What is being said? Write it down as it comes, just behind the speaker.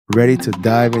Ready to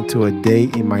dive into a day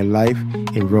in my life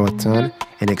in Roatan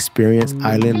and experience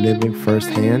island living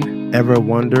firsthand? Ever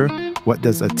wonder what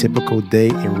does a typical day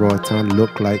in Roatan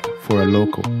look like for a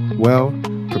local? Well,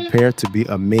 prepare to be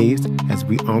amazed as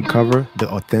we uncover the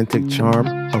authentic charm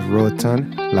of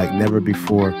Roatan like never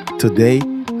before. Today,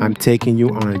 I'm taking you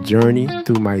on a journey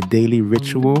through my daily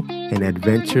ritual and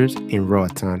adventures in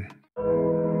Roatan.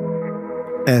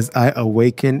 As I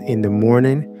awaken in the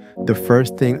morning, the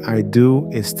first thing I do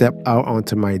is step out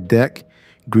onto my deck,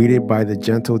 greeted by the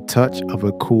gentle touch of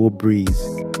a cool breeze.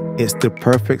 It's the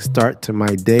perfect start to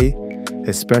my day,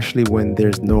 especially when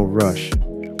there's no rush.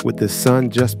 With the sun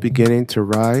just beginning to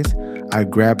rise, I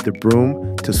grab the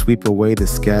broom to sweep away the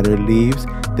scattered leaves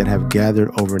that have gathered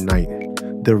overnight.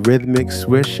 The rhythmic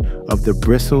swish of the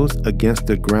bristles against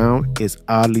the ground is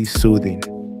oddly soothing.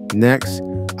 Next,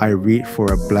 I reach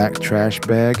for a black trash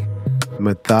bag,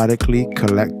 methodically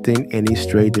collecting any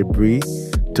stray debris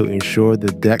to ensure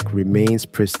the deck remains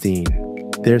pristine.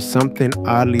 There's something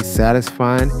oddly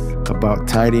satisfying about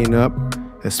tidying up,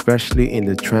 especially in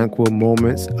the tranquil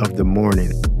moments of the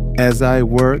morning. As I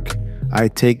work, I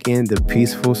take in the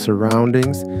peaceful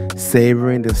surroundings,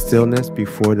 savoring the stillness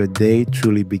before the day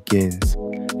truly begins.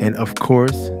 And of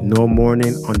course, no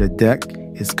morning on the deck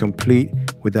is complete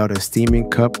without a steaming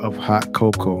cup of hot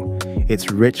cocoa,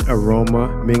 its rich aroma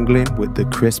mingling with the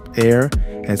crisp air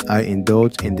as I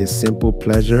indulge in this simple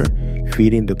pleasure,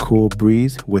 feeding the cool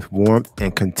breeze with warmth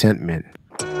and contentment.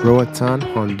 Roatan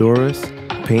Honduras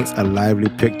paints a lively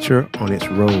picture on its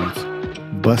roads,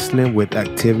 bustling with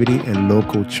activity and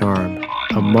local charm.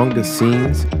 Among the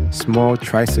scenes, small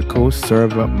tricycles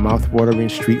serve up mouth-watering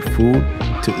street food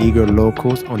to eager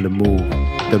locals on the move.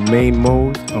 The main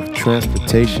modes of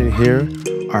transportation here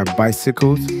are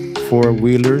bicycles,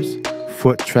 four-wheelers,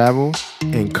 foot travel,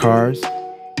 and cars,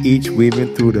 each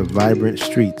weaving through the vibrant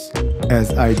streets.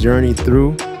 As I journey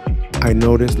through, I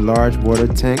notice large water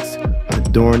tanks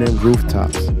adorning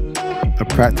rooftops, a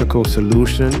practical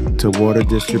solution to water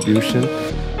distribution.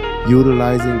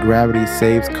 Utilizing gravity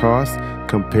saves costs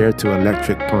compared to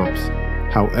electric pumps.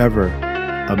 However,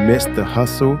 amidst the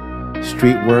hustle,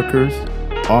 street workers,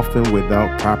 often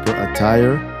without proper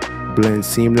attire, blend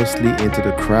seamlessly into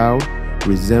the crowd,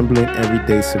 resembling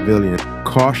everyday civilians.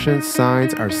 Caution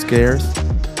signs are scarce,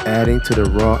 adding to the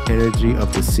raw energy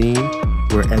of the scene,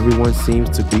 where everyone seems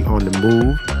to be on the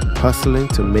move, hustling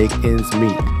to make ends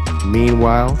meet.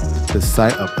 Meanwhile, the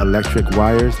sight of electric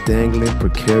wires dangling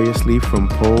precariously from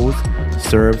poles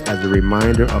serves as a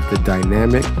reminder of the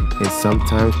dynamic and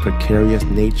sometimes precarious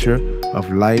nature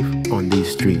of life on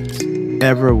these streets.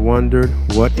 Ever wondered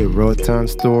what a Roatan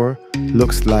store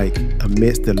looks like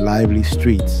amidst the lively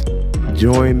streets?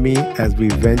 Join me as we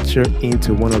venture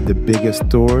into one of the biggest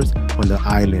stores on the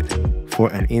island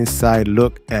for an inside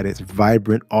look at its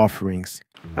vibrant offerings.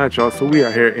 Alright y'all, so we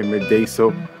are here in midday,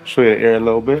 so show you the area a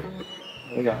little bit.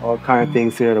 We got all kinds of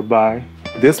things here to buy.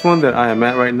 This one that I am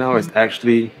at right now is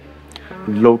actually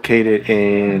located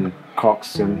in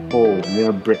Cox and Hole,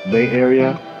 near Brick Bay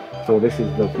area. So this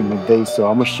is the midday, so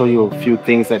I'm gonna show you a few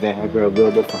things that they have here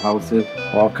available for houses,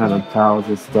 all kind of towels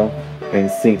and stuff, and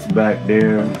sinks back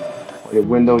there. All your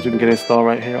windows you can get installed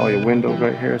right here, all your windows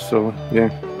right here. So yeah,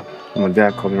 my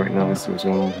dad called me right now. Let's see what's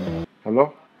going on here.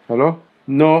 Hello? Hello?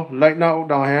 No, light not out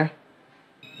down here.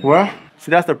 What?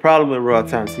 See, that's the problem with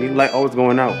Roatan. See, light always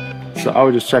going out. So I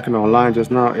was just checking online just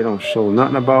now. It don't show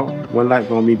nothing about when light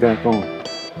gonna be back on.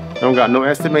 Don't got no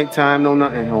estimate time, no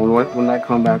nothing on when light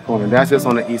come back on. And that's just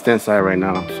on the east end side right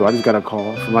now. So I just got a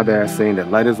call from my dad saying that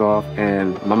light is off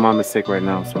and my mom is sick right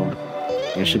now. So,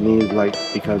 and she needs light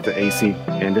because the AC.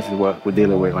 And this is what we're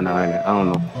dealing with on the island. I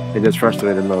don't know. It just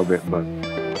frustrated a little bit, but.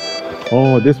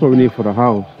 Oh, this is what we need for the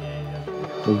house.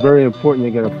 It's very important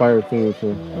to get a fire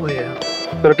extinguisher. Oh yeah.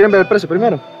 ¿Pero quieren ver el precio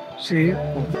primero? Sí.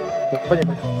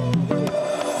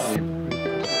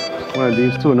 One of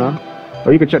these two, no? Oh,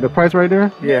 you can check the price right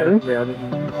there? Yeah, yeah,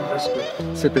 that's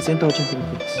good. 786.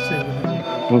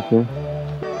 Okay.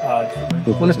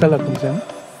 ¿Dónde está la comisión?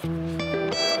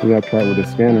 We gotta try it with the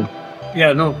scanner.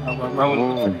 Yeah, no.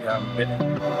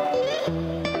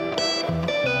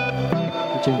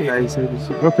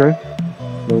 Okay.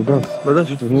 Los dos. ¿Los dos?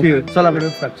 Sí, solamente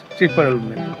un fax. Sí, para el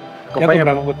mes.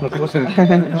 Acompáñame con otra cosa.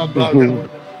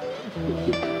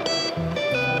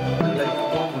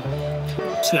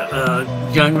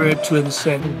 January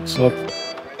 27th. So,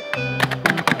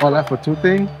 all that for two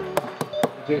things?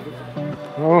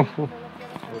 Oh.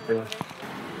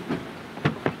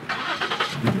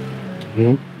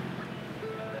 Okay.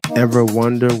 Ever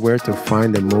wonder where to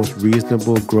find the most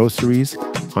reasonable groceries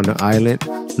on the island?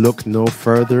 Look no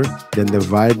further than the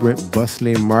vibrant,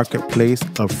 bustling marketplace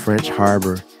of French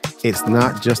Harbor. It's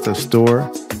not just a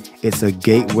store, it's a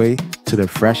gateway to the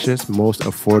freshest, most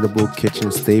affordable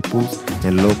kitchen staples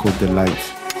and local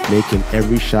delights, making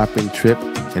every shopping trip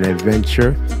an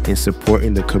adventure in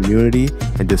supporting the community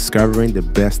and discovering the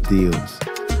best deals.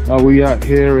 We out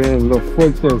here in Los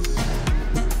Fuentes.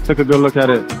 Take a good look at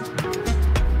it.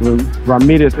 The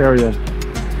Ramirez area.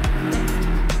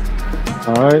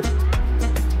 All right.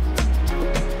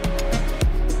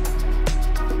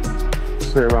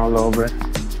 Sit around a little bit.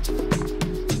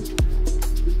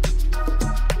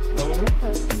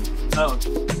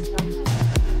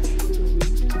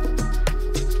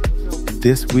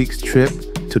 This week's trip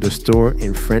to the store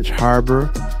in French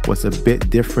Harbor was a bit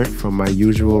different from my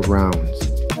usual rounds.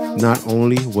 Not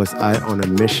only was I on a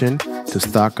mission to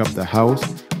stock up the house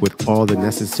with all the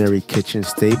necessary kitchen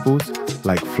staples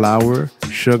like flour,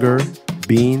 sugar,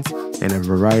 beans, and a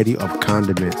variety of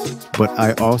condiments, but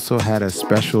I also had a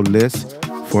special list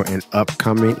for an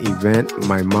upcoming event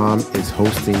my mom is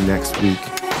hosting next week.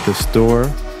 The store,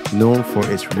 known for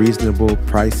its reasonable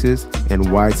prices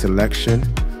and wide selection,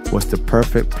 was the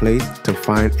perfect place to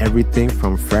find everything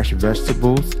from fresh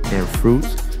vegetables and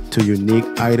fruits to unique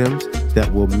items that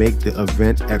will make the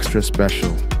event extra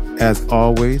special. As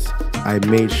always, I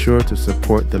made sure to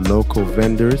support the local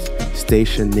vendors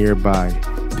stationed nearby,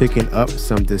 picking up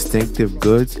some distinctive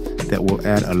goods that will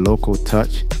add a local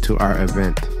touch to our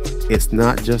event. It's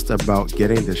not just about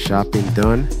getting the shopping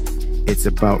done, it's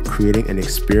about creating an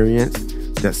experience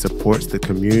that supports the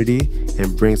community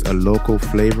and brings a local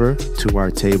flavor to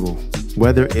our table.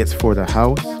 Whether it's for the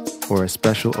house or a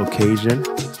special occasion,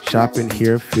 shopping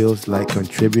here feels like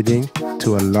contributing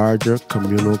to a larger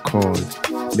communal cause,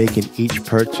 making each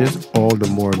purchase all the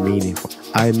more meaningful.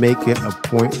 I make it a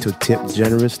point to tip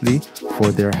generously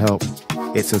for their help.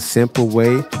 It's a simple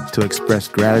way to express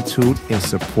gratitude and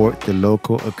support the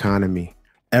local economy.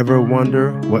 Ever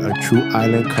wonder what a true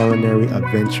island culinary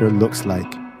adventure looks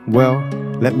like? Well,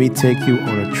 let me take you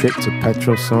on a trip to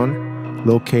Petroson,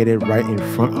 located right in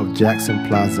front of Jackson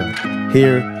Plaza.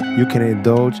 Here, you can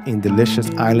indulge in delicious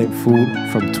island food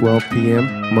from 12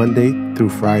 p.m. Monday through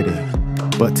Friday.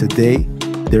 But today,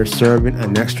 they're serving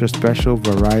an extra special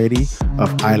variety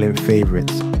of island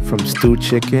favorites, from stewed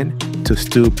chicken to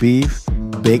stewed beef,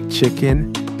 baked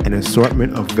chicken, an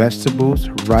assortment of vegetables,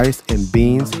 rice and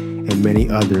beans, and many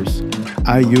others.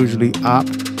 I usually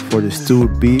opt for the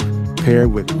stewed beef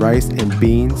paired with rice and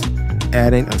beans,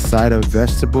 adding a side of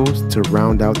vegetables to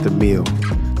round out the meal.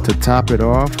 To top it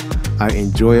off, I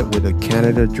enjoy it with a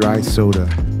Canada Dry soda,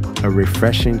 a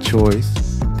refreshing choice.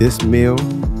 This meal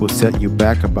will set you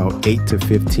back about $8 to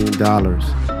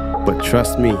 $15, but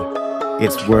trust me,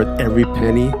 it's worth every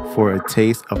penny for a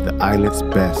taste of the island's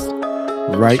best,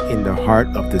 right in the heart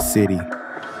of the city.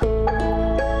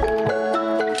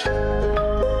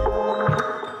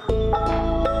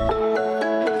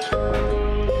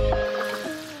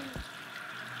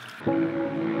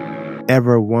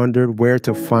 Ever wondered where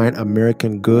to find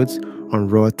American goods on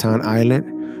Roatan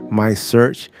Island? My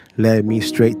search led me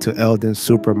straight to Eldon's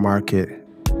supermarket,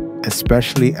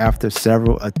 especially after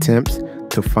several attempts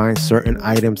to find certain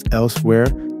items elsewhere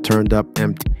turned up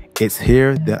empty. It's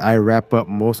here that I wrap up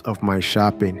most of my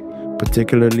shopping,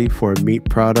 particularly for meat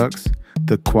products.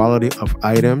 The quality of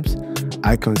items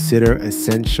I consider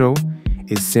essential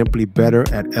is simply better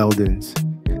at Eldon's,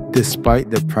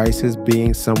 despite the prices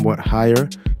being somewhat higher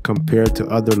compared to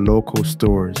other local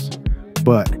stores.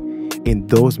 But in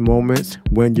those moments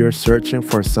when you're searching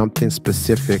for something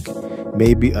specific,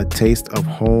 maybe a taste of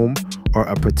home or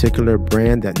a particular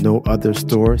brand that no other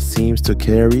store seems to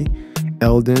carry,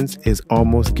 Eldon's is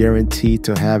almost guaranteed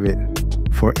to have it.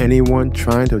 For anyone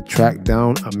trying to track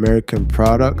down American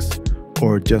products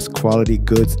or just quality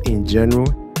goods in general,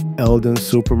 Eldon's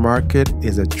supermarket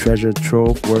is a treasure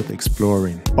trove worth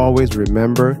exploring. Always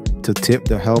remember to tip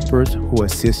the helpers who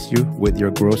assist you with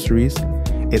your groceries.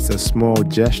 It's a small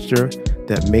gesture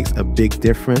that makes a big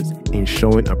difference in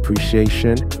showing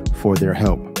appreciation for their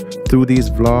help. Through these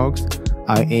vlogs,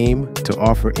 I aim to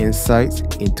offer insights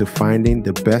into finding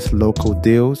the best local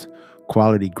deals,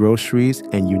 quality groceries,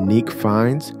 and unique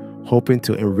finds, hoping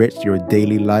to enrich your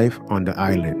daily life on the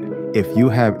island. If you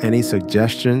have any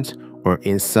suggestions or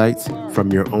insights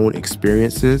from your own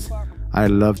experiences,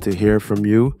 I'd love to hear from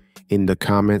you in the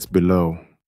comments below.